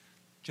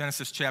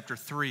Genesis chapter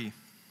 3,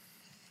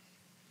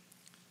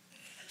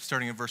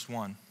 starting at verse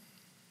 1.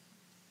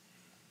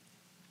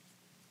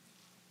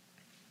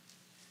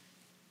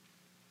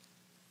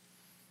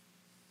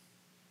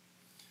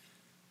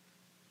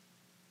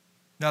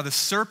 Now the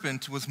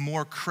serpent was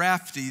more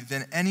crafty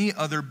than any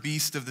other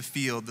beast of the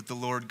field that the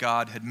Lord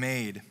God had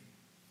made.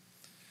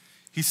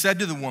 He said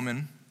to the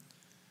woman,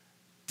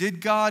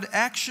 "Did God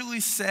actually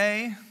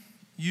say,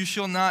 'You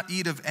shall not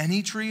eat of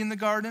any tree in the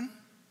garden?'"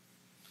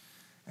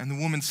 And the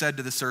woman said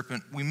to the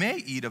serpent, "We may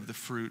eat of the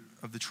fruit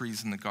of the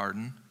trees in the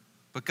garden,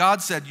 but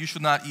God said, 'You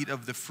shall not eat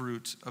of the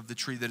fruit of the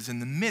tree that is in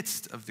the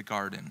midst of the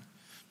garden.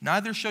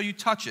 Neither shall you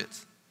touch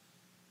it,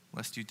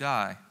 lest you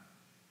die.'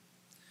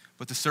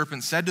 But the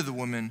serpent said to the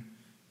woman,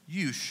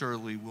 'You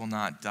surely will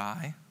not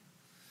die.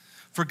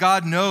 For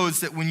God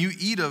knows that when you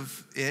eat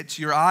of it,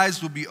 your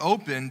eyes will be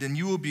opened, and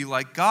you will be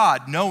like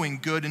God, knowing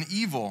good and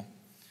evil.'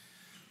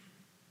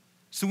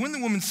 So when the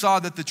woman saw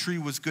that the tree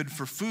was good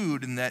for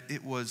food, and that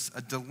it was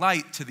a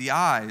delight to the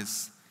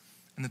eyes,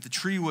 and that the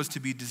tree was to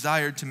be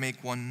desired to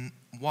make one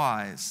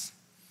wise,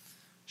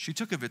 she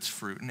took of its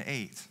fruit and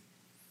ate.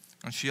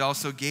 And she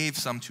also gave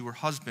some to her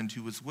husband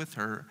who was with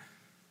her,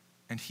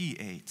 and he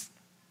ate.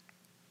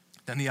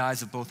 Then the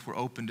eyes of both were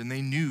opened, and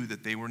they knew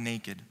that they were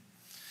naked.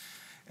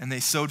 And they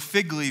sewed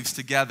fig leaves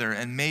together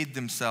and made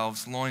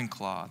themselves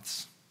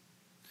loincloths.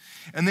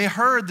 And they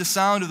heard the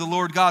sound of the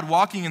Lord God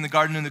walking in the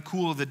garden in the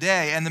cool of the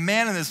day. And the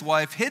man and his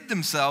wife hid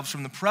themselves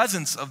from the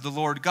presence of the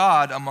Lord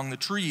God among the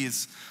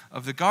trees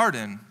of the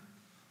garden.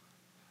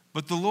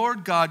 But the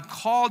Lord God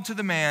called to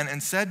the man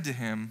and said to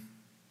him,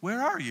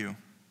 'Where are you?'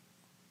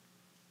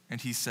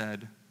 And he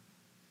said,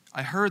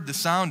 'I heard the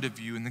sound of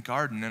you in the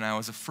garden, and I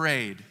was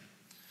afraid,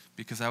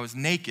 because I was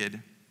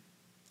naked,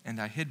 and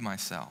I hid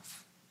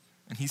myself.'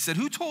 And he said,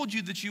 'Who told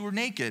you that you were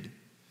naked?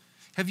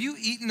 Have you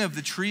eaten of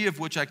the tree of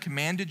which I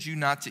commanded you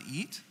not to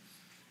eat?'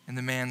 And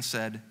the man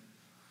said,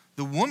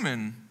 'The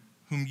woman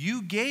whom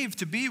you gave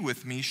to be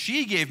with me,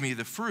 she gave me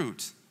the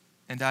fruit,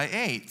 and I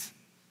ate.'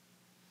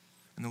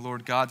 And the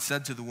Lord God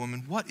said to the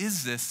woman, 'What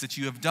is this that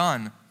you have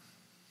done?'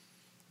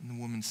 And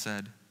the woman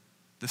said,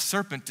 'The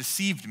serpent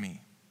deceived me,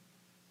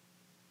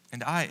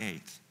 and I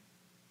ate.'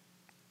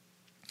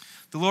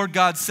 The Lord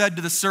God said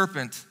to the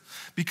serpent,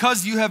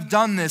 'Because you have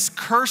done this,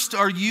 cursed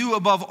are you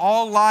above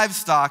all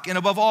livestock and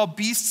above all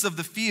beasts of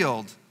the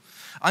field.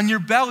 On your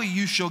belly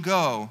you shall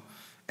go,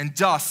 and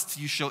dust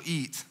you shall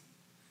eat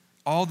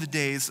all the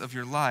days of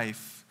your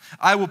life.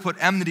 I will put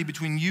enmity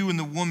between you and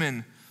the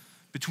woman,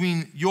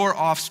 between your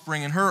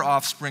offspring and her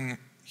offspring.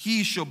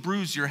 He shall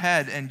bruise your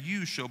head, and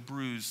you shall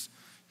bruise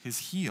his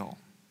heel.'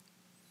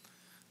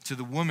 To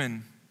the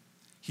woman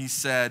he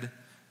said,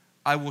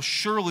 'I will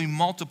surely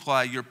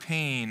multiply your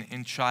pain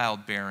in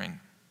childbearing.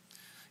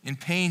 In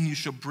pain you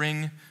shall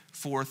bring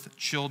forth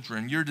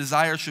children. Your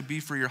desire shall be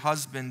for your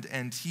husband,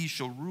 and he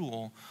shall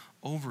rule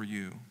over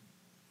you.'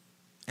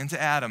 And to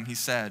Adam he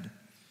said,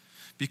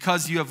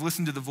 'Because you have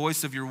listened to the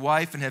voice of your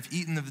wife and have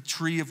eaten of the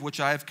tree of which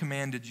I have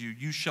commanded you,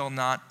 you shall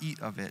not eat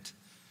of it.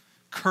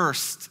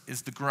 Cursed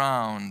is the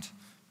ground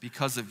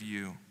because of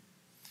you.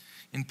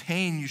 In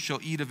pain you shall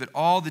eat of it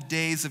all the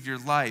days of your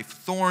life.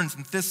 Thorns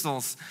and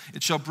thistles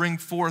it shall bring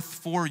forth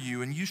for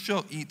you, and you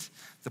shall eat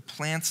the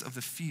plants of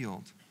the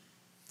field.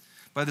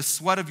 By the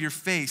sweat of your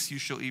face you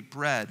shall eat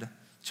bread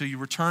till you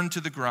return to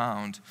the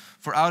ground,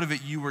 for out of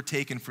it you were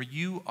taken, for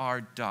you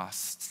are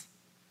dust,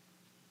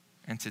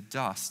 and to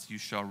dust you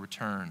shall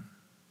return.'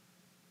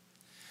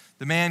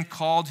 The man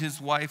called his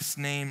wife's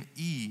name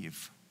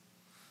Eve,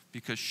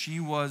 because she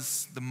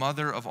was the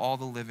mother of all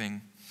the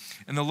living.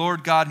 And the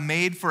Lord God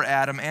made for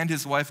Adam and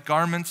his wife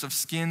garments of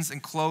skins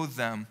and clothed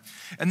them.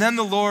 And then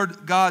the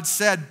Lord God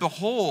said,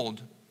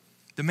 'Behold,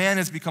 the man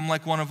has become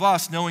like one of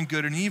us, knowing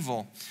good and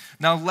evil.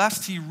 Now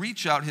lest he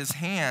reach out his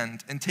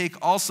hand and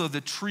take also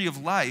the tree of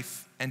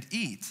life and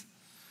eat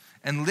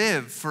and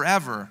live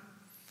forever.'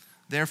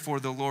 Therefore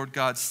the Lord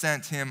God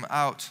sent him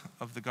out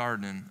of the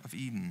Garden of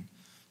Eden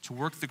to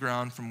work the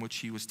ground from which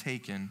he was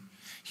taken.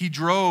 He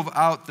drove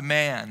out the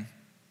man,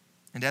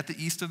 and at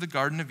the east of the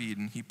Garden of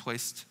Eden he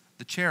placed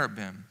the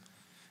cherubim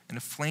and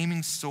a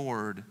flaming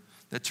sword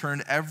that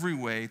turned every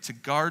way to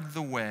guard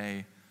the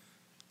way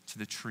to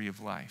the tree of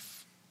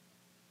life."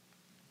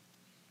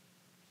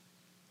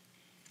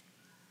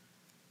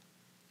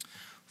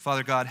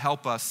 Father God,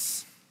 help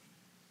us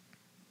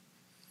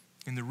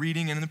in the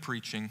reading and in the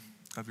preaching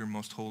of your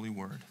most holy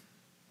word.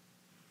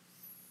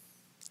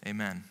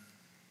 Amen.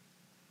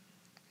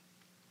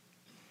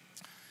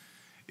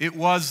 It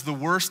was the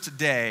worst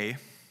day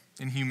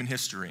in human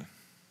history.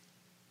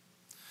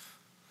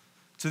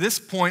 To this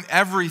point,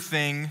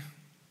 everything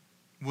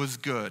was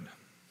good.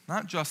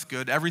 Not just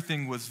good,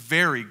 everything was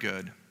very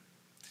good.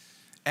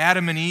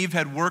 Adam and Eve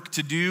had work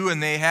to do,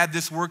 and they had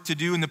this work to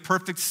do in the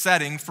perfect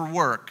setting for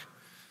work,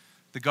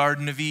 the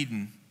Garden of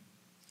Eden.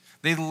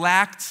 They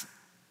lacked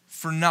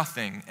for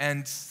nothing,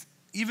 and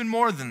even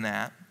more than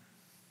that,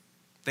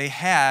 they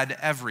had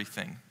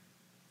everything.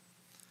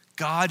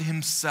 God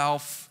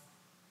himself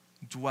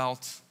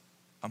dwelt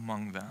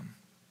among them.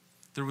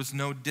 There was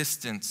no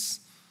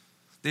distance.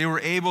 They were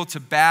able to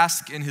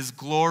bask in his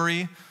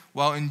glory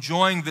while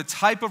enjoying the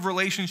type of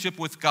relationship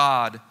with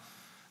God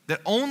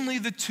that only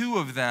the two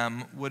of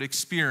them would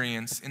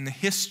experience in the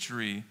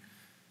history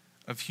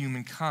of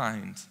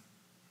humankind.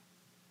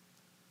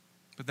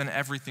 But then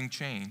everything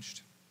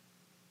changed.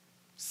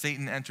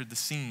 Satan entered the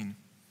scene.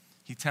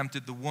 He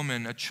tempted the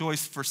woman. A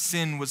choice for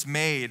sin was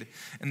made.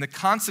 And the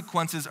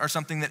consequences are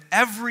something that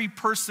every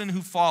person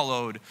who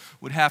followed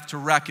would have to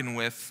reckon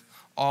with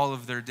all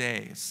of their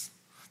days.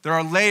 There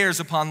are layers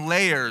upon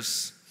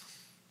layers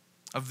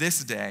of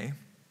this day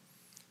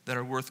that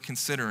are worth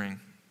considering.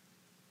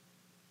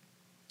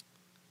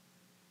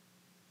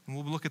 And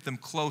we'll look at them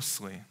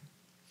closely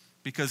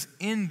because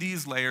in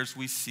these layers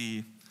we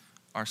see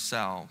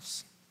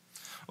ourselves.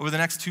 Over the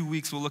next 2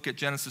 weeks, we'll look at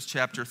Genesis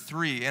chapter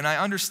 3. And I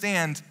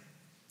understand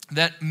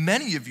that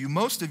many of you,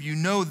 most of you,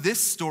 know this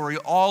story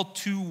all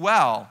too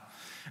well.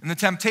 And the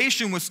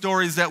temptation with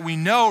stories that we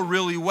know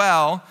really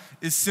well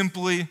is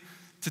simply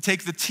to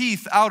take the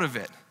teeth out of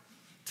it,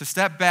 to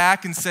step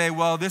back and say,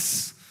 well,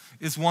 this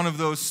is one of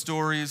those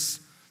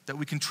stories that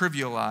we can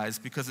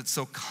trivialize because it's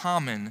so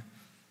common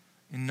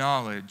in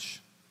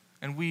knowledge,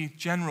 and we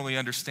generally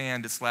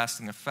understand its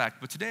lasting effect.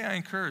 But today I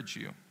encourage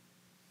you,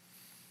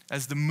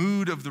 as the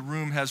mood of the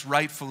room has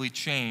rightfully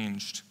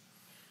changed,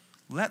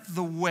 let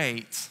the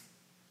weight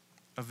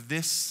of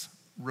this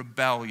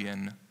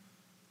rebellion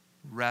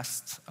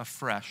rest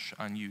afresh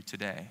on you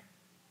today.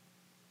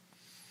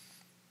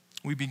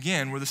 We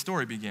begin where the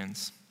story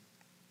begins,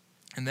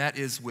 and that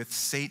is with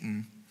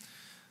Satan,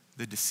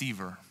 the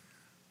deceiver.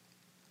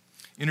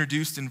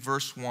 Introduced in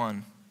verse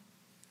 1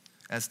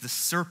 as the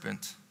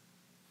serpent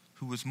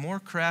who was more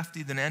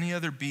crafty than any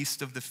other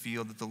beast of the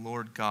field that the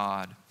Lord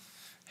God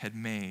had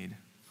made.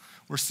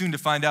 We're soon to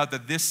find out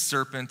that this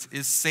serpent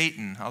is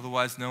Satan,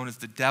 otherwise known as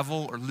the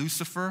devil or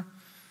Lucifer,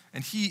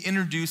 and he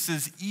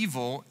introduces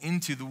evil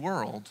into the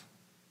world.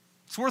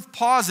 It's worth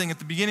pausing at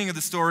the beginning of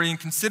the story and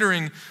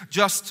considering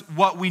just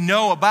what we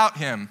know about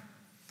him.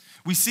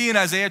 We see in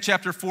Isaiah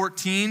chapter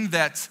 14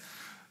 that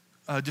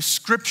a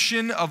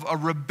description of a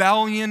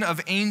rebellion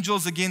of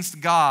angels against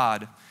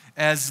God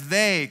as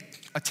they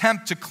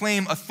attempt to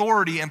claim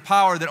authority and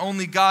power that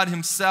only God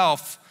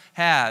himself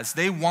has.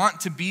 They want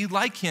to be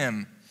like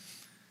him.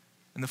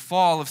 And the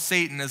fall of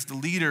Satan as the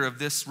leader of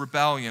this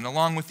rebellion,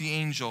 along with the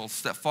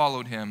angels that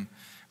followed him,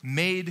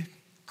 made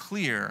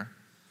clear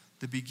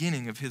the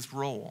beginning of his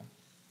role.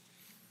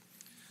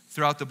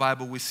 Throughout the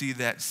Bible, we see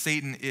that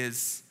Satan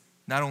is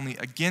not only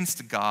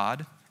against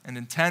God and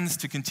intends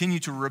to continue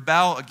to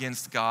rebel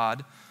against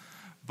God,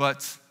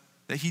 but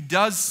that he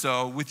does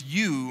so with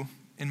you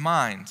in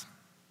mind.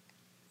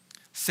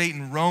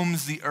 Satan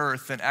roams the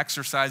earth and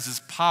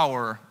exercises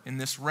power in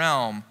this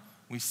realm,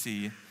 we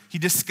see. He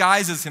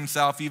disguises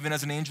himself even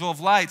as an angel of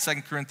light,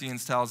 2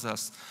 Corinthians tells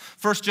us.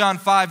 1 John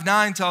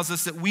 5:9 tells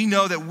us that we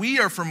know that we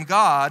are from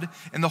God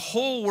and the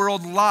whole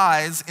world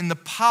lies in the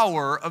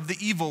power of the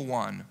evil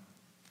one.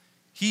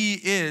 He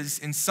is,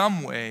 in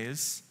some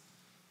ways,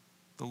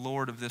 the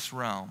Lord of this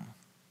realm.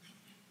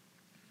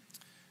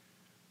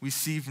 We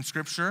see from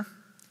Scripture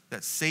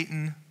that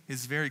Satan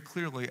is very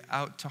clearly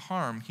out to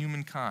harm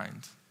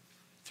humankind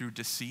through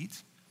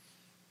deceit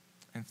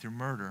and through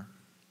murder.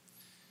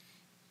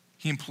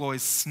 He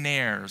employs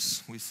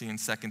snares, we see in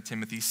 2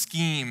 Timothy,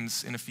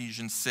 schemes in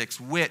Ephesians 6,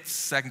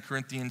 wits, 2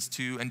 Corinthians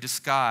 2, and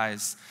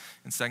disguise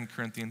in 2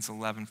 Corinthians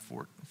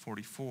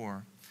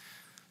 11:44.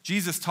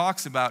 Jesus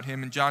talks about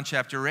him in John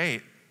chapter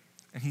 8,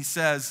 and he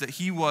says that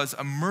he was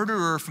a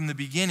murderer from the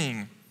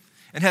beginning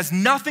and has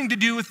nothing to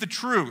do with the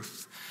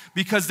truth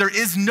because there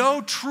is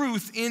no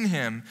truth in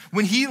him.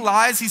 When he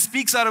lies, he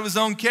speaks out of his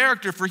own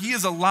character, for he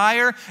is a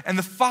liar and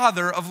the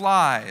father of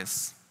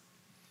lies.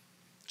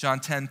 John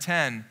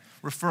 10:10,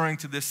 referring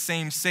to this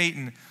same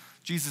Satan,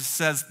 Jesus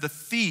says, the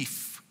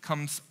thief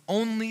comes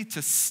only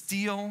to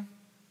steal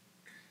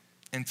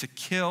and to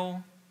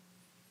kill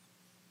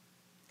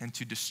and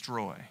to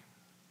destroy.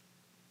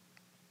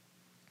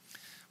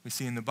 We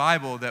see in the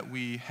Bible that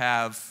we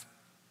have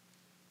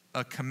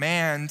a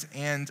command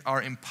and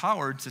are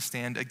empowered to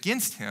stand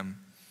against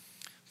him.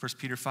 1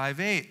 Peter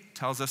 5:8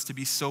 tells us to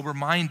be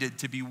sober-minded,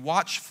 to be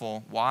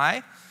watchful.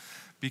 Why?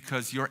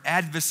 Because your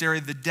adversary,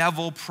 the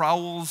devil,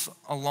 prowls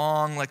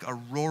along like a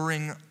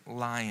roaring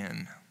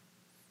lion,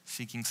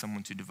 seeking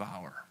someone to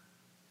devour.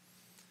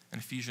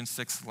 And Ephesians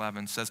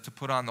 6:11 says to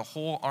put on the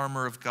whole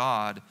armor of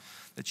God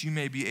that you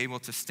may be able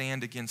to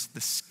stand against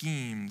the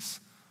schemes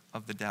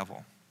of the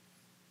devil.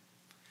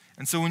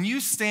 And so when you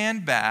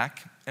stand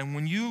back and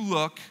when you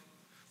look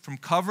from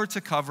cover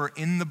to cover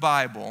in the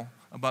Bible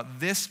about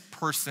this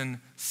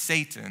person,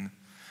 Satan,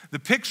 the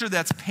picture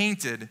that's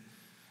painted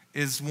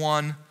is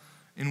one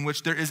in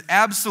which there is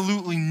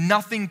absolutely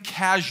nothing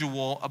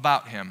casual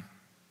about him.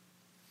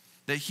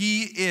 That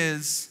he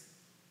is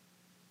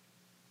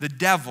the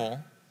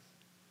devil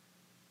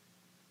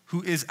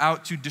who is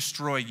out to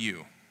destroy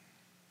you.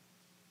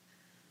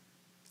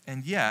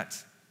 And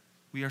yet,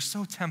 we are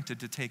so tempted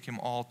to take him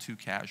all too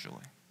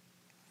casually.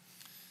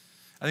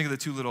 I think of the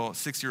two little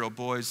 6-year-old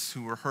boys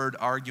who were heard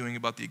arguing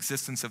about the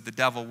existence of the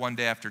devil one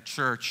day after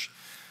church.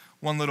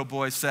 One little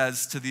boy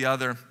says to the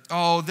other,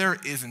 "Oh, there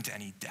isn't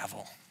any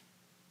devil."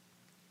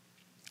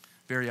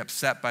 Very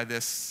upset by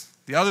this,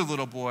 the other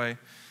little boy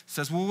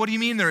says, "Well, what do you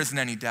mean there isn't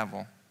any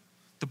devil?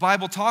 The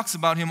Bible talks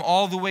about him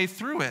all the way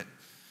through it."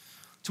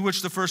 To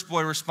which the first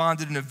boy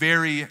responded in a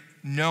very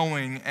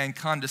knowing and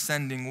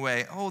condescending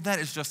way, "Oh, that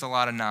is just a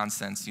lot of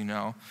nonsense, you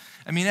know.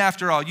 I mean,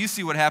 after all, you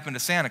see what happened to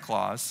Santa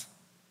Claus.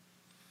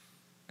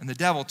 And the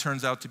devil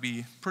turns out to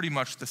be pretty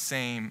much the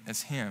same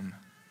as him."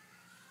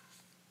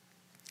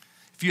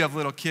 If you have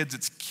little kids,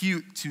 it's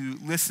cute to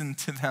listen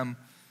to them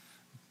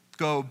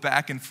go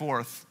back and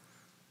forth,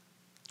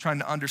 trying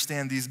to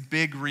understand these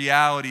big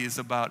realities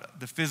about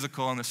the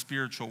physical and the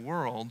spiritual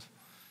world.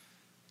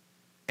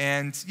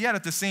 And yet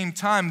at the same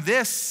time,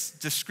 this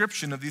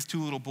description of these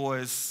two little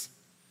boys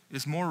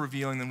is more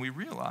revealing than we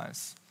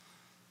realize.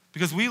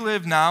 Because we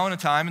live now in a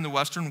time in the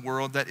Western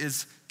world that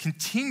is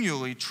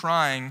continually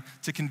trying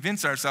to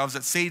convince ourselves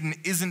that Satan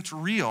isn't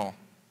real.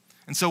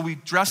 And so we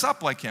dress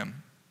up like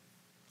him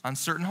on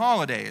certain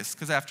holidays,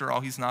 because after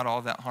all, he's not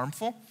all that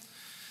harmful.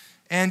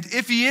 And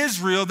if he is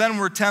real, then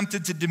we're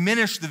tempted to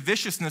diminish the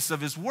viciousness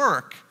of his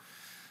work.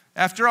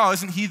 After all,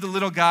 isn't he the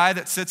little guy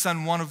that sits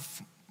on one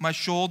of my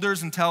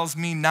shoulders and tells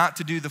me not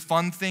to do the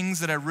fun things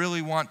that I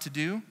really want to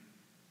do?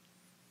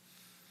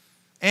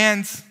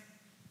 And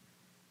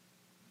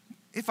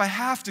if I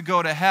have to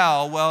go to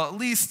hell, well, at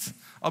least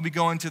I'll be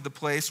going to the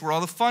place where all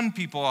the fun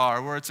people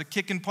are, where it's a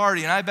kickin'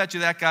 party, and I bet you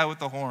that guy with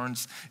the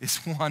horns is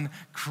one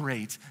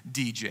great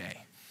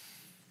DJ.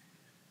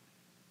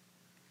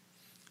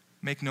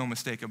 Make no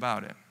mistake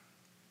about it.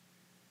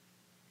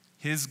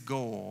 His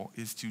goal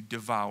is to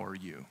devour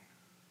you.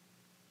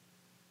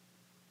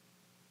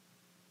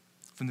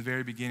 From the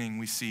very beginning,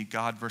 we see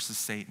God versus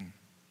Satan.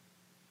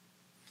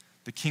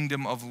 The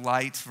kingdom of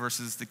light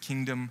versus the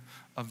kingdom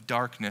of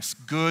darkness.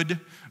 Good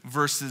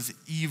versus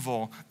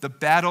evil. The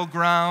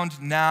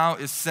battleground now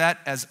is set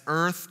as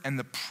earth, and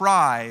the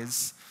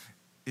prize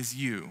is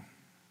you.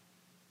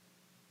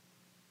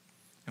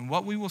 And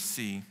what we will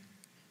see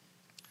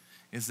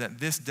is that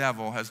this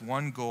devil has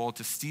one goal: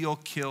 to steal,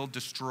 kill,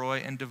 destroy,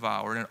 and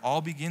devour. And it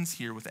all begins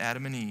here with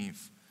Adam and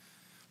Eve,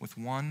 with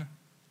one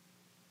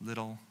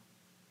little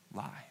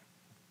lie.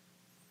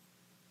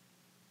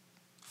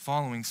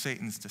 Following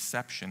Satan's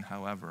deception,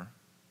 however,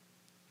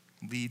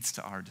 leads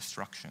to our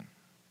destruction.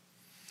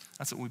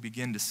 That's what we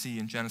begin to see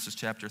in Genesis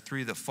chapter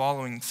 3, that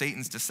following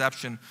Satan's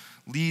deception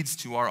leads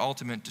to our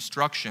ultimate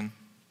destruction.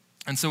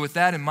 And so with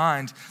that in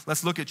mind,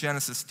 let's look at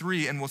Genesis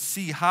 3, and we'll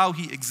see how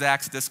he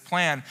exacts this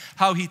plan,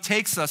 how he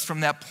takes us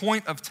from that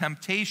point of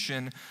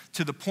temptation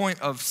to the point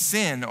of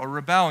sin or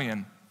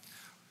rebellion.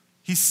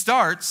 He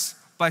starts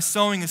by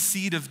sowing a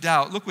seed of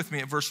doubt. Look with me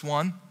at verse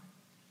 1.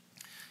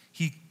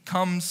 He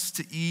comes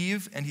to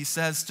Eve and he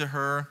says to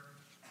her,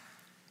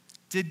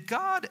 "Did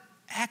God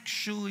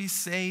actually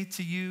say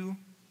to you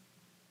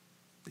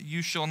that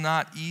you shall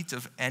not eat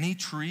of any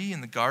tree in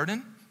the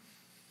garden?"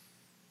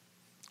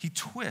 He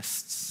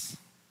twists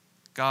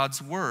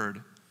God's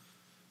word.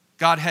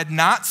 God had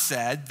not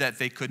said that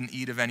they couldn't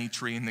eat of any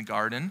tree in the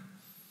garden.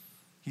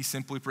 He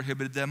simply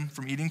prohibited them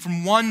from eating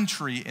from one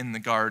tree in the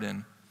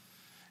garden.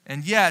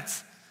 And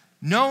yet,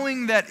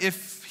 knowing that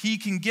if he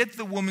can get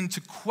the woman to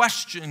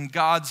question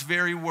God's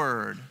very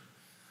word,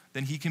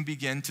 then he can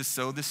begin to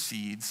sow the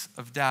seeds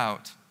of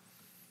doubt.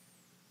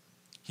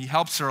 He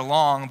helps her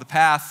along the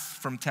path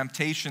from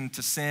temptation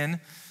to sin.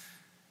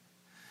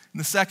 In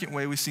the second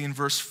way, we see in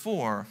verse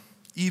 4,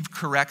 Eve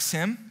corrects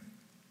him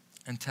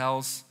and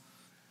tells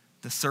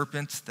the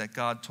serpent that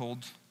God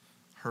told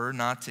her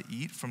not to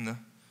eat from the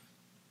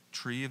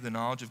tree of the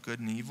knowledge of good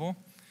and evil.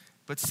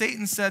 But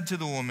Satan said to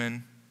the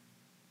woman,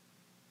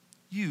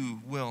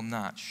 "You will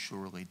not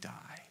surely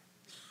die."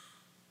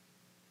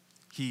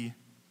 He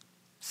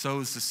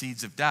sows the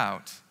seeds of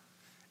doubt,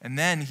 and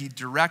then he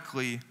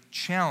directly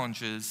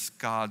challenges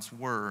God's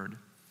word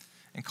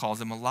and calls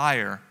him a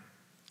liar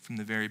from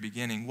the very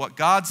beginning. What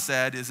God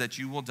said is that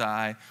you will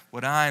die.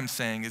 What I'm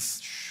saying is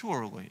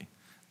surely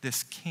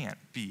this can't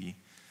be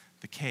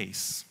the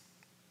case.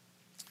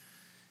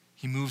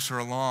 He moves her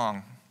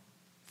along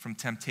from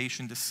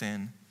temptation to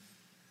sin.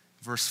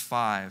 Verse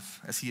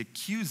 5, as he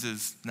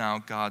accuses now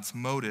God's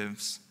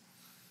motives.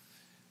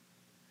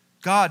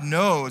 God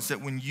knows that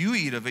when you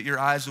eat of it, your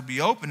eyes will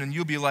be opened and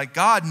you'll be like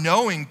God,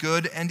 knowing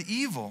good and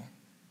evil.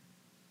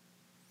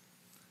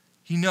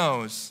 He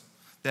knows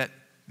that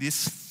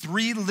these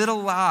three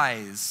little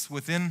lies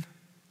within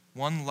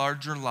one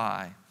larger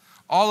lie,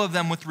 all of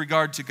them with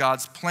regard to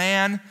God's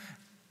plan,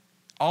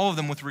 all of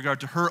them with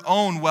regard to her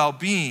own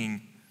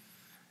well-being.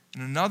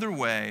 In another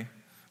way,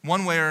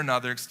 one way or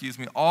another,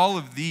 all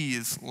of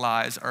these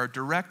lies are a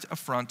direct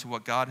affront to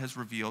what God has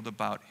revealed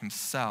about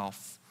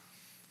himself.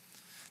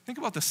 Think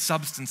about the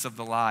substance of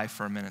the lie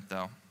for a minute,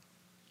 though.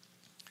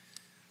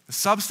 The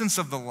substance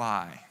of the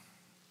lie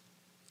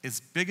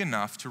is big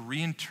enough to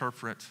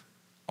reinterpret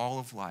all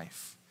of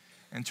life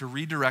and to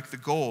redirect the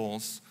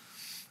goals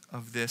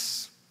of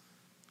this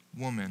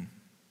woman.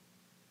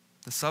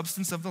 The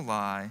substance of the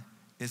lie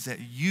is that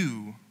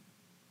you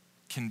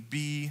can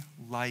be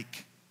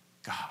like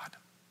God.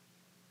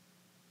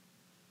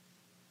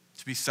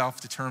 To be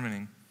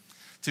self-determining,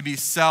 to be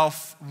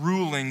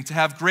self-ruling, to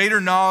have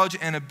greater knowledge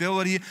and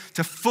ability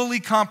to fully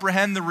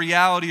comprehend the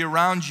reality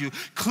around you.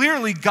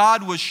 Clearly,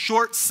 God was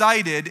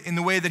short-sighted in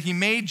the way that he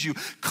made you.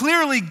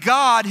 Clearly,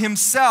 God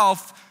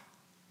himself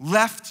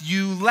left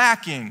you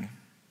lacking.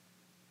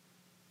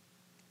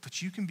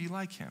 But you can be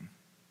like him.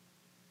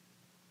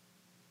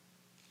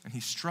 And he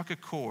struck a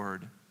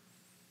chord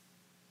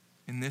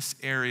in this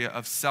area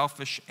of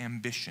selfish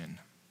ambition.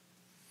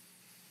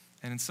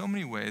 And in so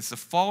many ways, the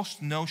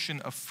false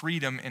notion of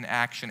freedom in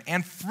action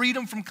and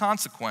freedom from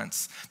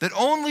consequence that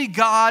only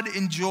God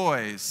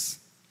enjoys,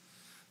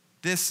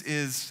 this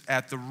is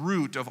at the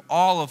root of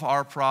all of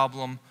our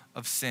problem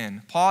of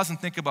sin. Pause and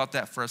think about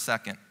that for a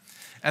second.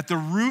 At the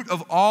root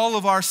of all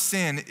of our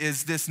sin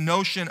is this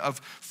notion of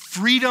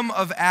freedom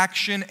of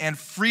action and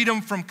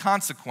freedom from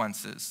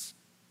consequences.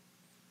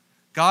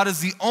 God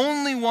is the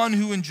only one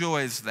who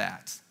enjoys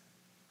that.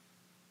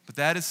 But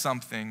that is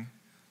something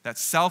that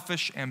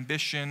selfish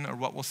ambition, or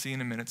what we'll see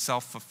in a minute,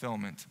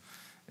 self-fulfillment,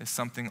 is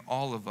something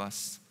all of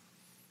us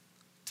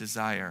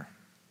desire.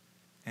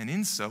 And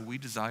in so, we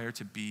desire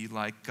to be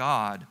like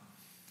God.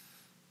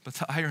 But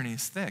the irony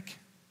is thick,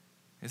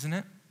 isn't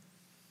it?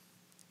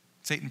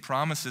 Satan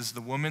promises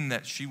the woman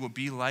that she will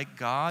be like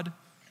God,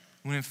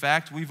 when in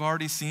fact we've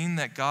already seen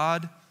that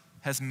God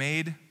has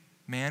made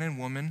man and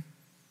woman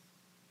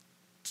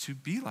to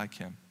be like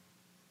him.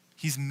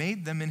 He's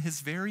made them in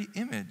his very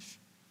image.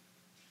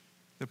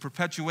 The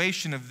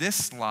perpetuation of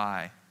this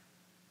lie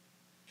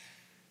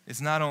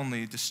is not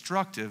only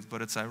destructive,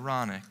 but it's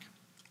ironic.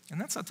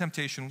 And that's how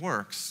temptation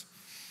works.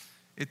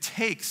 It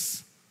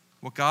takes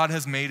what God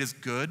has made as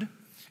good,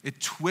 it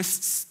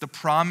twists the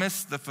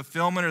promise, the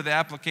fulfillment, or the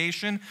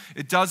application.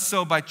 It does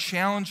so by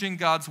challenging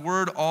God's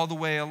word all the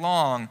way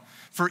along.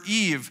 For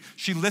Eve,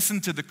 she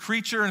listened to the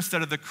creature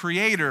instead of the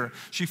creator.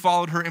 She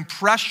followed her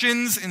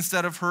impressions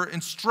instead of her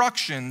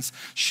instructions.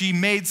 She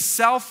made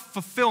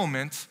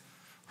self-fulfillment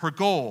her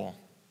goal.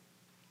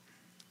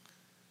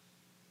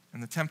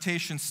 And the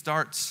temptation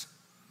starts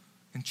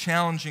in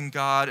challenging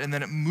God, and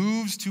then it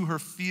moves to her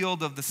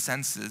field of the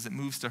senses. It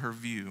moves to her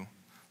view.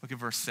 Look at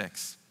verse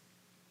 6.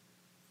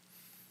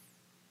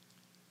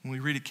 When we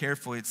read it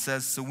carefully, it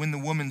says, "So when the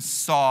woman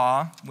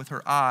saw with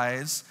her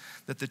eyes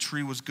that the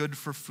tree was good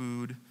for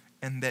food,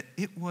 and that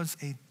it was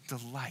a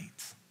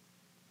delight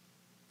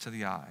to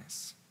the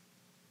eyes,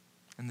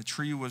 and the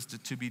tree was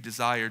to be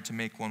desired to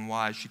make one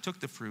wise, she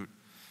took the fruit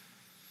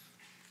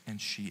and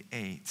she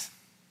ate."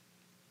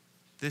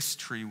 This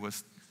tree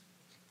was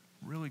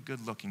really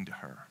good looking to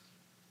her.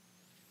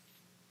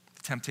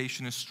 The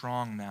temptation is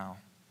strong now.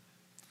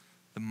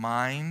 The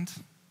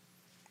mind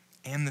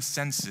and the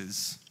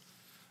senses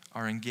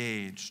are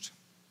engaged.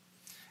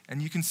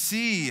 And you can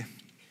see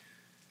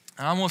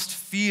and almost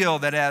feel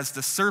that as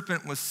the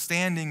serpent was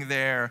standing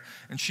there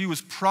and she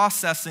was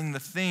processing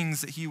the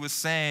things that he was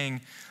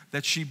saying,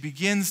 that she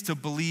begins to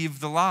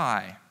believe the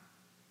lie.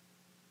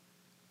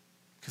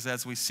 Because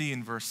as we see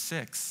in verse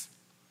 6,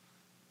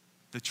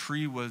 the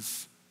tree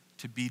was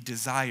to be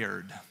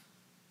desired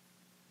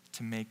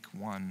to make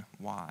one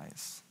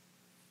wise.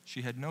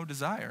 She had no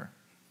desire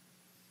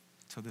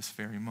till this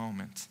very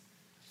moment.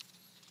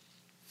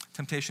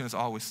 Temptation is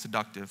always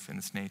seductive in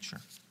its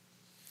nature.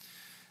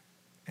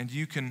 And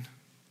you can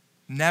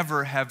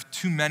never have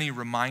too many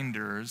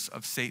reminders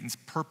of Satan's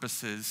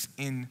purposes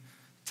in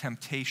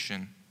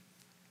temptation.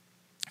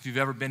 If you've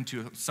ever been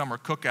to a summer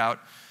cookout,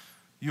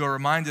 you are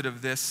reminded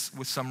of this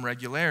with some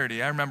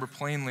regularity. I remember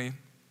plainly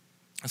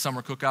a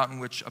summer cookout in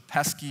which a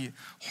pesky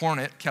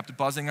hornet kept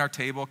buzzing our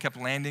table, kept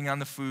landing on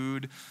the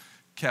food,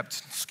 kept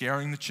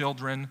scaring the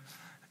children,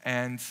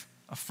 and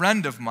a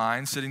friend of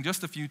mine, sitting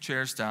just a few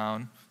chairs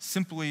down,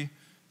 simply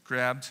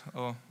grabbed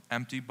an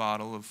empty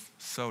bottle of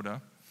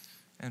soda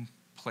and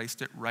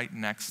placed it right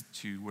next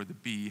to where the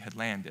bee had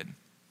landed.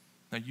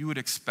 Now, you would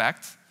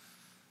expect,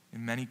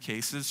 in many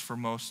cases, for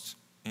most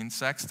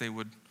insects, they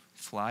would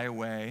fly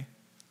away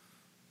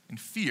in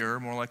fear,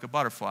 more like a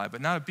butterfly,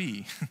 but not a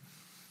bee.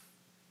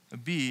 A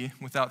bee,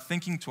 without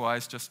thinking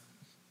twice, just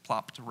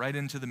plopped right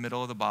into the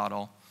middle of the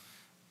bottle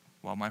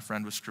while my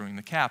friend was screwing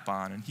the cap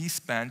on, and he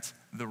spent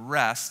the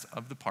rest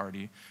of the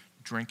party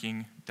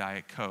drinking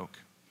Diet Coke.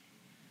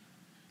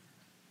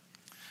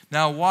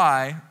 Now,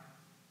 why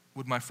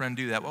would my friend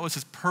do that? What was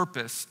his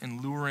purpose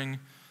in luring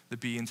the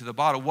bee into the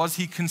bottle? Was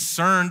he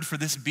concerned for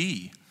this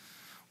bee?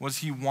 Was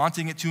he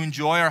wanting it to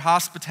enjoy our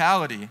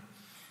hospitality,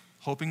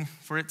 hoping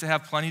for it to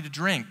have plenty to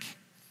drink?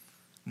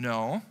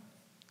 No,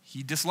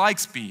 he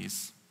dislikes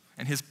bees.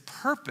 And his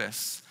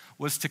purpose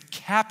was to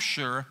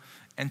capture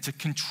and to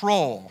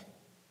control.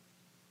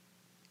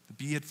 The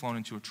bee had flown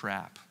into a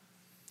trap.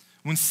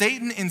 When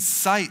Satan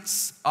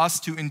incites us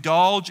to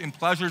indulge in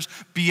pleasures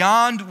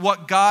beyond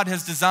what God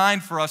has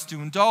designed for us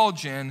to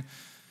indulge in,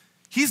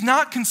 He's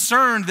not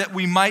concerned that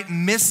we might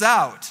miss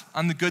out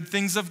on the good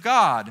things of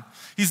God.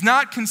 He's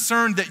not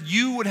concerned that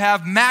you would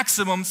have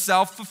maximum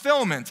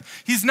self-fulfillment.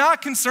 He's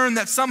not concerned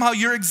that somehow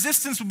your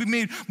existence would be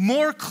made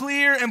more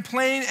clear and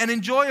plain and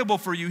enjoyable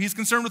for you. He's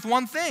concerned with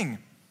one thing: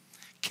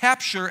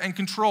 capture and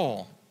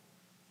control.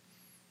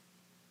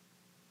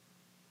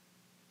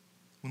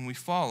 When we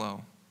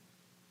follow,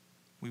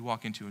 we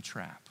walk into a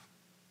trap.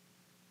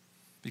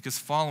 Because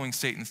following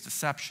Satan's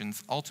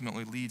deceptions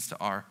ultimately leads to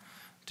our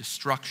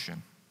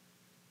destruction.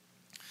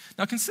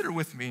 Now consider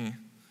with me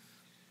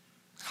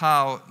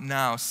how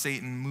now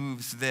Satan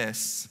moves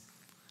this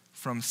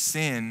from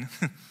sin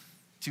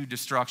to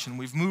destruction.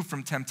 We've moved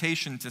from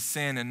temptation to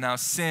sin, and now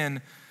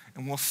sin,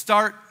 and we'll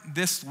start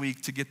this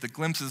week to get the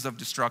glimpses of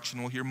destruction.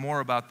 We'll hear more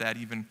about that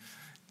even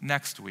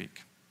next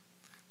week.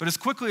 But as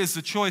quickly as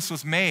the choice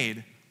was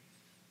made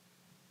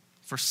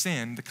for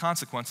sin, the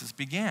consequences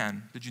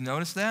began. Did you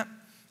notice that?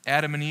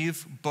 Adam and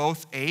Eve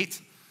both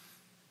ate,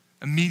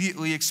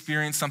 immediately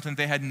experienced something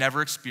they had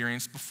never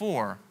experienced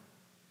before: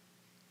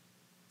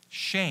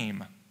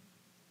 shame.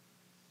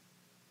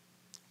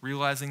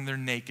 Realizing their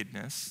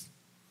nakedness,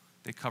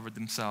 they covered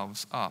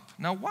themselves up.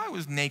 Now, why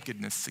was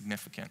nakedness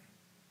significant?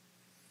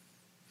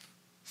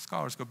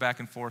 Scholars go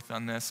back and forth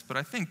on this, but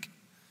I think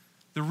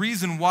the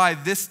reason why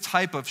this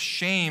type of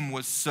shame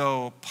was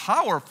so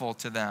powerful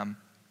to them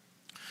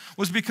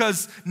was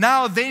because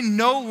now they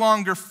no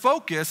longer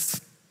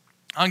focused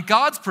on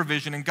God's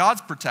provision and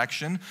God's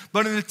protection,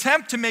 but in an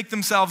attempt to make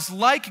themselves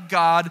like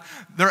God,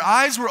 their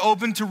eyes were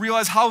open to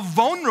realize how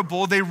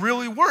vulnerable they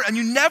really were. And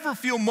you never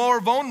feel more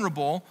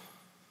vulnerable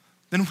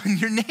than when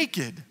you're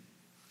naked.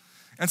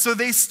 And so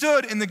they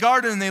stood in the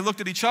garden and they looked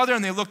at each other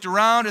and they looked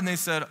around and they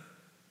said,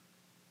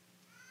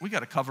 we got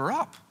to cover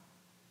up.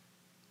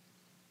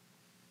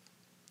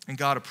 And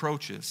God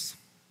approaches.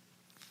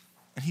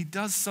 And he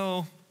does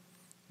so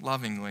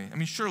lovingly. I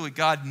mean, surely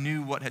God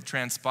knew what had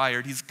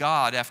transpired. He's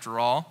God after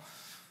all.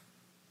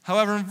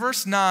 However, in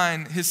verse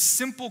 9, his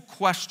simple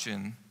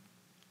question,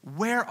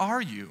 "Where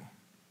are you?"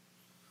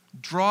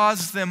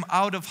 draws them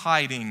out of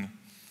hiding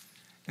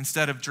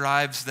instead of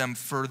drives them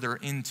further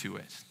into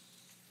it.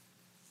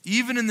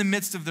 Even in the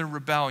midst of their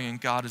rebellion,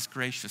 God is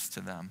gracious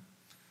to them.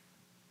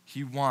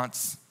 He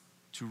wants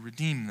to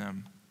redeem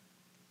them.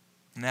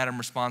 And Adam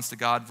responds to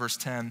God, verse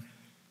 10,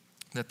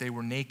 that they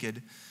were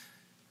naked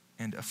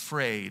and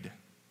afraid.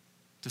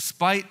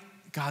 Despite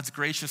God's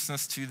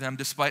graciousness to them,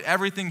 despite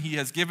everything he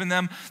has given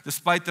them,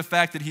 despite the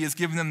fact that he has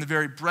given them the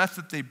very breath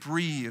that they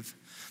breathe,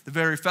 the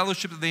very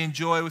fellowship that they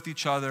enjoy with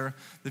each other,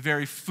 the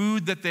very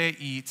food that they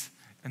eat,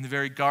 and the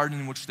very garden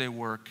in which they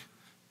work,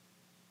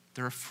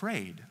 they're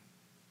afraid.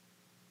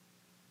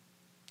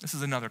 This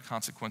is another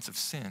consequence of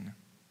sin.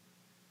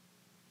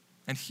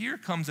 And here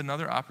comes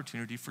another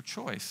opportunity for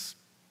choice.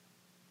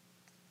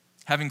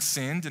 Having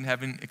sinned and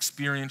having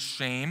experienced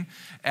shame,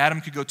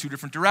 Adam could go two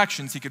different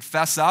directions. He could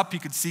fess up, he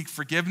could seek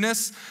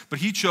forgiveness, but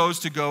he chose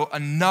to go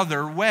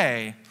another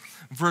way.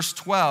 Verse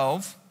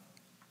 12,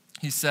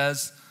 he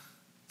says,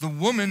 "The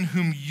woman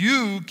whom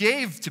you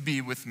gave to be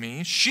with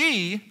me,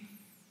 she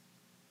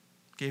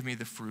gave me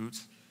the fruit,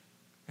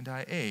 and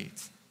I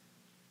ate."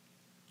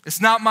 It's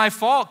not my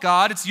fault,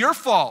 God, it's your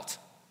fault.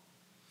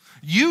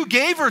 You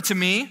gave her to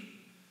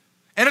me,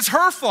 and it's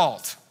her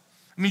fault.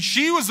 I mean,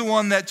 she was the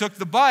one that took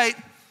the bite,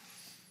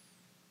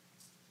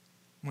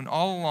 when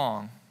all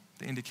along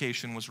the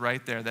indication was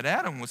right there that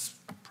Adam was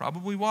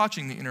probably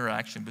watching the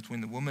interaction between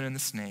the woman and the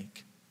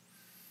snake.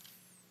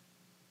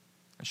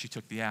 And she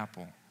took the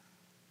apple.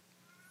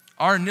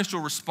 Our initial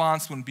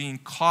response when being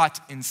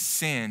caught in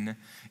sin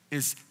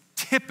is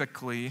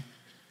typically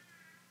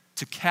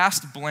to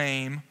cast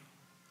blame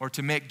or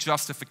to make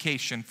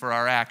justification for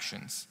our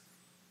actions,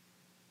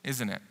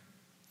 isn't it?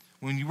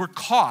 When you were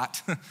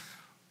caught,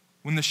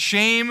 when the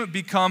shame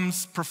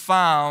becomes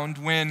profound,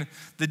 when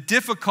the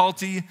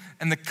difficulty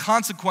and the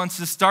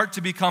consequences start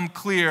to become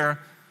clear,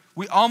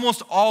 we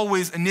almost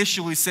always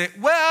initially say,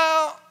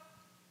 well,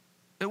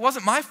 it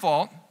wasn't my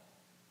fault.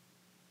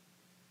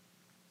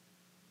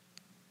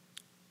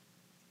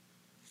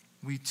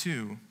 We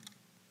too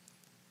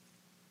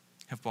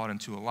have bought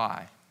into a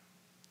lie.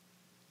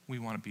 We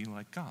want to be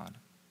like God.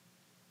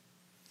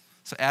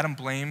 So Adam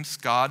blames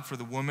God for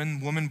the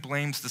woman. Woman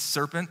blames the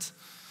serpent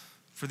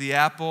for the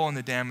apple, and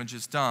the damage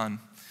is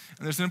done.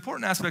 And there's an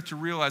important aspect to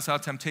realize how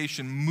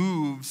temptation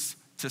moves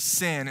to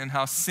sin and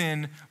how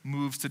sin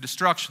moves to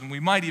destruction. We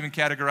might even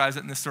categorize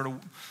it in this sort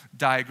of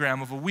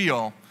diagram of a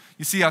wheel.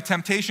 You see how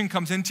temptation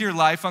comes into your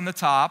life on the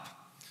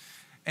top,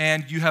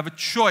 and you have a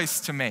choice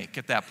to make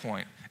at that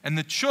point. And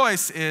the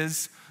choice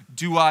is,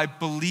 do I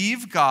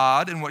believe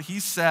God and what he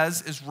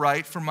says is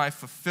right for my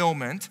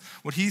fulfillment,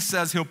 what he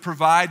says he'll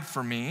provide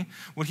for me,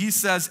 what he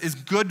says is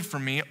good for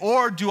me,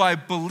 or do I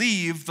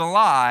believe the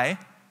lie,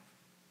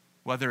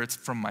 whether it's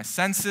from my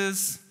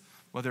senses,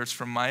 whether it's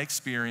from my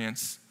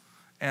experience,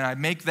 and I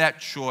make that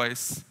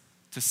choice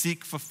to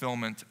seek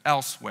fulfillment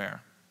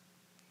elsewhere?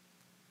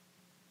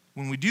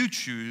 When we do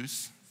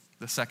choose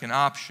the second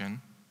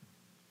option,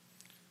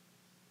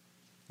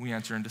 we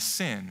enter into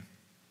sin.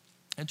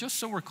 And just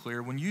so we're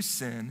clear, when you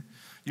sin,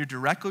 you're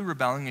directly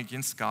rebelling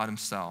against God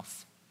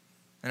himself.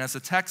 And as the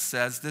text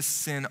says, this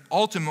sin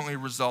ultimately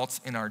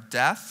results in our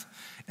death.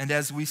 And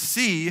as we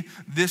see,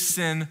 this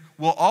sin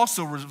will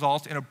also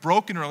result in a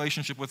broken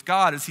relationship with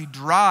God as he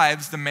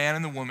drives the man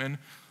and the woman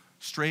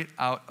straight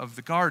out of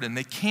the garden.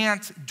 They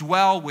can't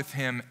dwell with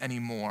him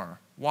anymore.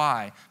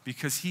 Why?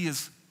 Because he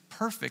is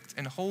perfect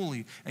and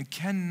holy and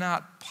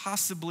cannot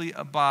possibly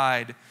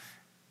abide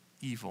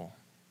evil.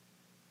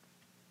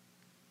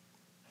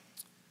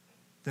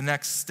 The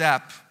next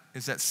step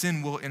is that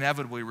sin will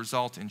inevitably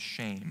result in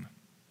shame.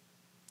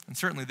 And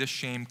certainly this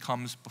shame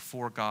comes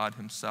before God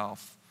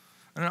himself.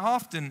 And it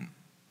often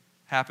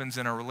happens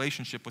in our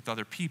relationship with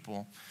other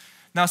people.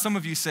 Now, some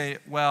of you say,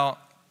 well,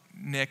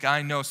 Nick,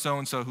 I know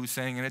so-and-so who's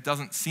saying, and it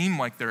doesn't seem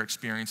like they're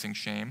experiencing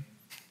shame.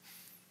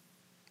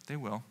 They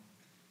will.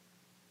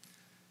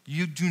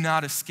 You do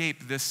not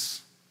escape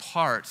this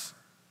part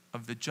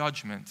of the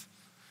judgment.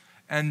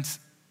 And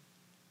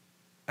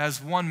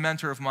as one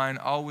mentor of mine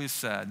always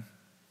said,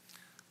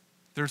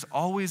 there's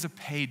always a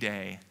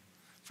payday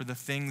for the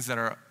things that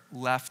are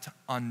left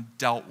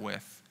undealt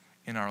with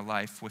in our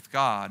life with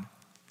God.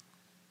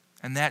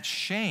 And that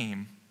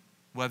shame,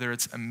 whether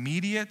it's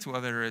immediate,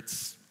 whether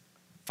it's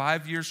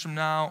 5 years from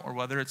now, or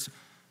whether it's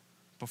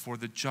before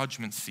the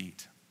judgment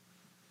seat,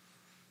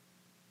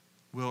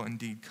 will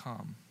indeed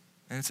come.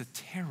 And it's a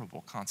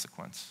terrible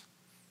consequence,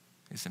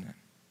 isn't it?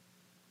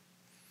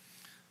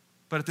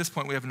 But at this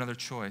point, we have another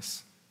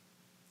choice.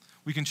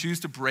 We can choose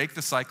to break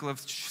the cycle of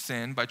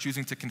sin by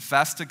choosing to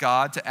confess to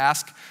God, to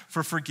ask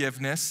for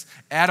forgiveness.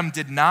 Adam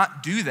did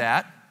not do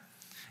that.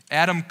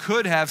 Adam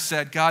could have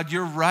said, God,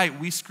 you're right,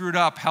 we screwed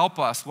up, help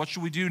us, what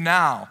should we do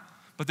now?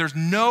 But there's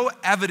no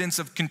evidence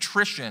of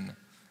contrition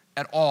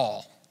at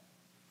all.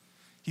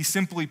 He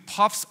simply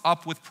puffs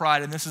up with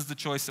pride, and this is the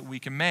choice that we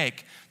can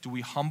make. Do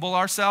we humble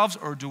ourselves,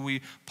 or do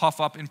we puff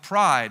up in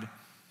pride?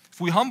 If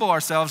we humble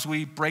ourselves,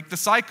 we break the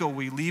cycle,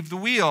 we leave the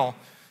wheel.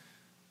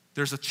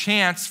 There's a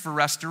chance for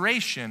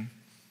restoration.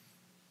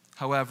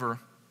 However,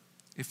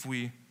 if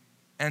we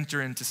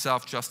enter into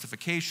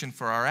self-justification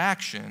for our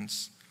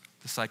actions,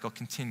 the cycle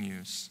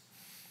continues.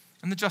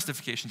 And the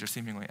justifications are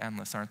seemingly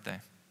endless, aren't they?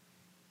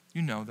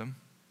 You know them.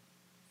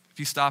 If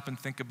you stop and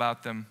think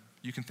about them,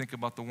 you can think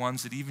about the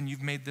ones that even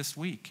you've made this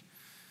week.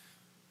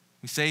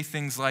 We say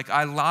things like,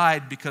 I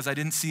lied because I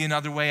didn't see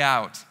another way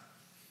out.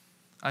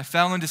 I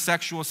fell into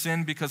sexual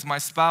sin because my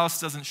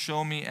spouse doesn't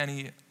show me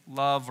any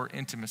love or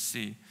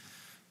intimacy.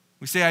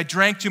 We say, I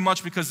drank too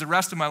much because the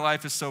rest of my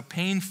life is so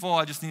painful,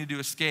 I just needed to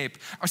escape.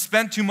 I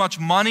spent too much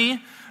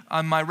money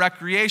on my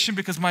recreation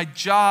because my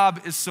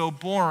job is so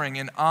boring,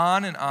 and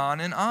on and on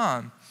and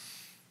on.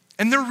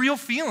 And they're real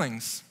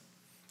feelings,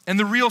 and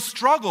they're real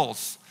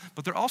struggles,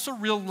 but they're also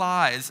real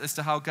lies as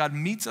to how God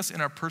meets us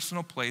in our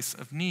personal place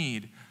of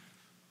need.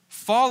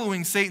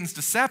 Following Satan's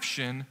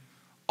deception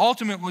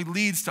ultimately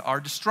leads to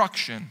our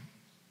destruction.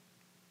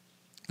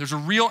 There's a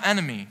real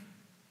enemy,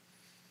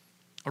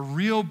 a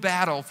real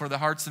battle for the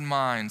hearts and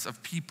minds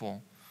of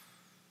people.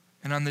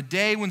 And on the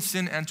day when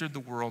sin entered the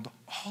world,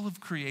 all of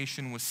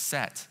creation was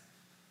set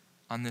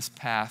on this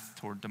path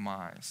toward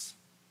demise.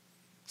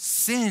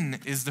 Sin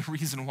is the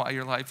reason why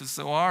your life is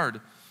so hard.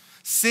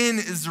 Sin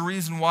is the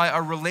reason why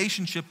our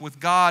relationship with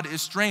God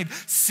is strained.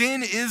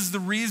 Sin is the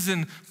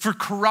reason for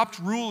corrupt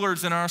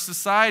rulers in our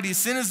society.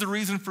 Sin is the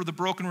reason for the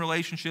broken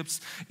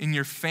relationships in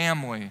your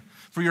family,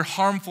 for your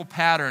harmful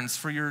patterns,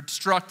 for your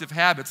destructive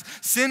habits.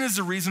 Sin is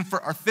the reason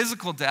for our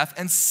physical death,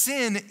 and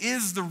sin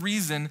is the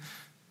reason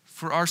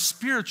for our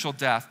spiritual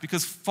death,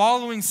 because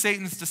following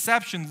Satan's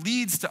deception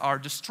leads to our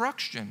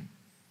destruction.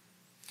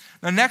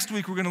 Now, next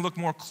week, we're going to look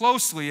more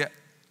closely at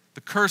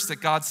the curse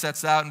that God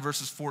sets out in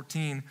verses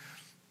 14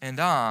 and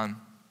on,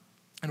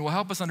 and it will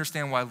help us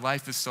understand why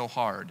life is so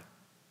hard.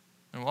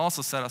 And it will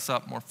also set us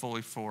up more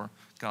fully for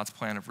God's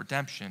plan of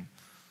redemption.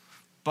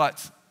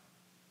 But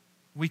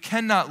we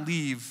cannot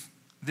leave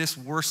this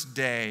worst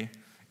day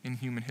in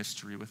human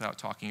history without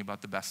talking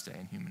about the best day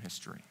in human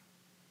history.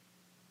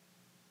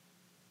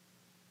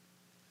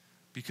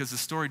 Because the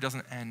story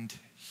doesn't end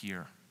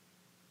here.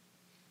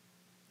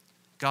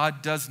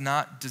 God does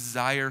not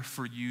desire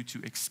for you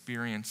to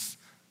experience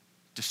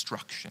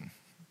destruction.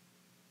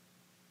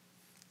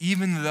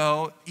 Even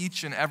though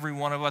each and every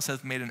one of us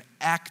has made an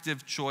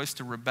active choice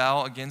to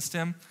rebel against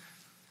him,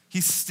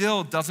 he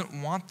still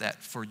doesn't want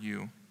that for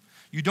you.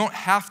 You don't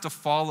have to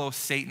follow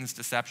Satan's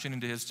deception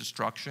into his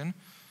destruction.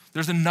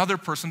 There's another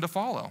person to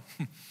follow.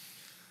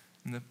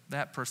 And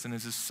that person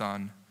is his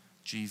son,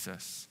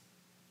 Jesus.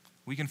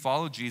 We can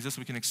follow Jesus.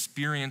 We can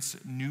experience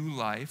new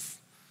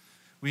life.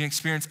 We can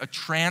experience a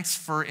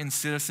transfer in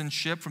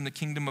citizenship from the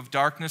kingdom of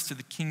darkness to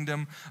the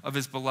kingdom of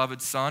his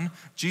beloved Son.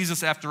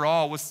 Jesus, after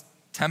all, was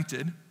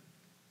tempted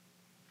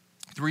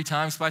 3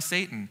 times by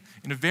Satan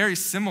in a very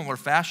similar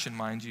fashion,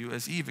 mind you,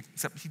 as Eve,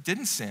 except he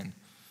didn't sin.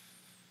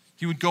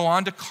 He would go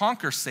on to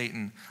conquer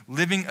Satan,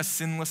 living a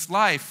sinless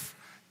life,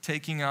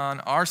 taking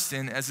on our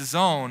sin as his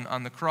own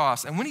on the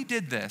cross. And when he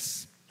did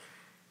this,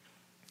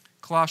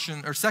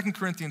 2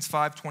 Corinthians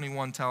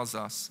 5:21 tells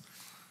us,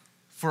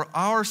 For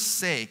our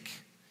sake,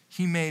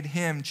 he made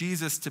him,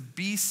 Jesus, to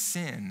be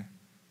sin,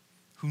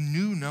 who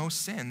knew no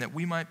sin, that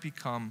we might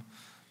become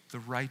the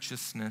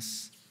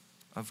righteousness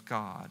of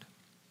God.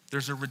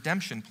 There's a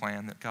redemption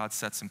plan that God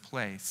sets in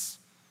place,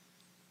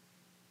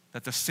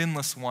 that the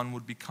sinless one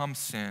would become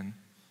sin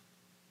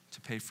to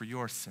pay for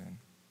your sin.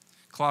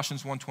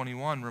 Colossians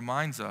 1:21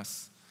 reminds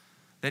us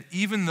that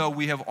even though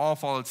we have all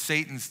followed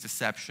Satan's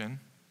deception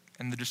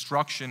and the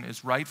destruction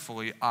is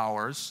rightfully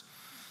ours,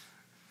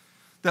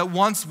 that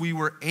once we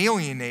were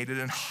alienated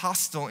and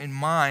hostile in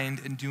mind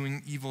and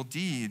doing evil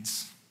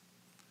deeds,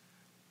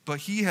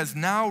 but he has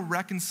now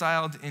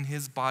reconciled in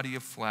his body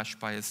of flesh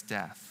by his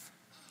death,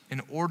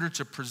 in order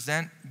to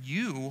present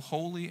you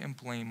holy and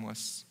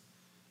blameless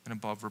and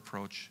above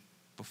reproach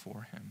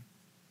before him.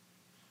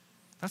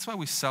 That's why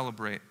we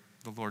celebrate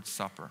the Lord's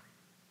Supper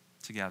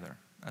together,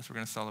 as we're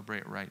going to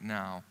celebrate right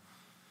now.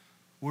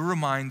 We're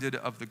reminded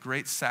of the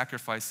great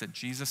sacrifice that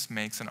Jesus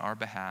makes on our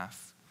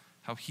behalf,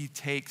 how he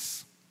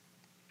takes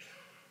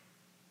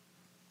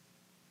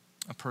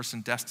a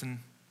person destined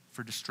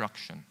for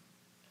destruction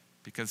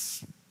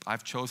because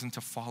I've chosen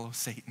to follow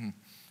Satan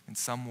in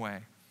some way,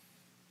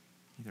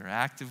 either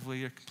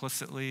actively or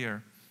complicitly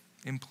or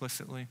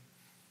implicitly.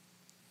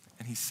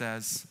 And he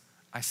says,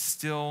 I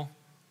still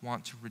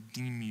want to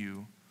redeem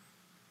you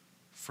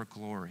for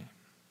glory.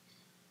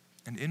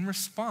 And in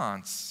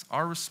response,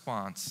 our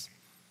response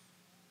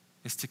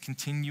is to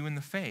continue in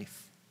the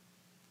faith,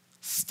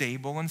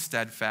 stable and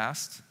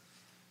steadfast,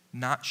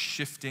 not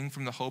shifting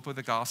from the hope of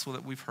the gospel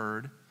that we've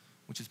heard,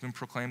 which has been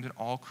proclaimed in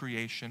all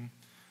creation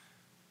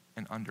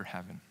and under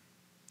heaven.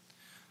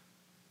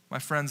 My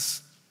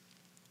friends,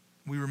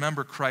 we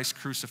remember Christ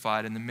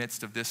crucified in the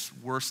midst of this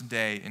worst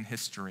day in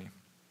history.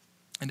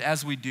 And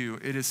as we do,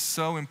 it is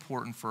so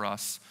important for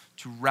us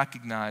to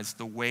recognize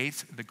the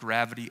weight, the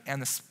gravity,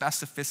 and the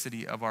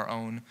specificity of our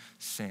own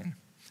sin.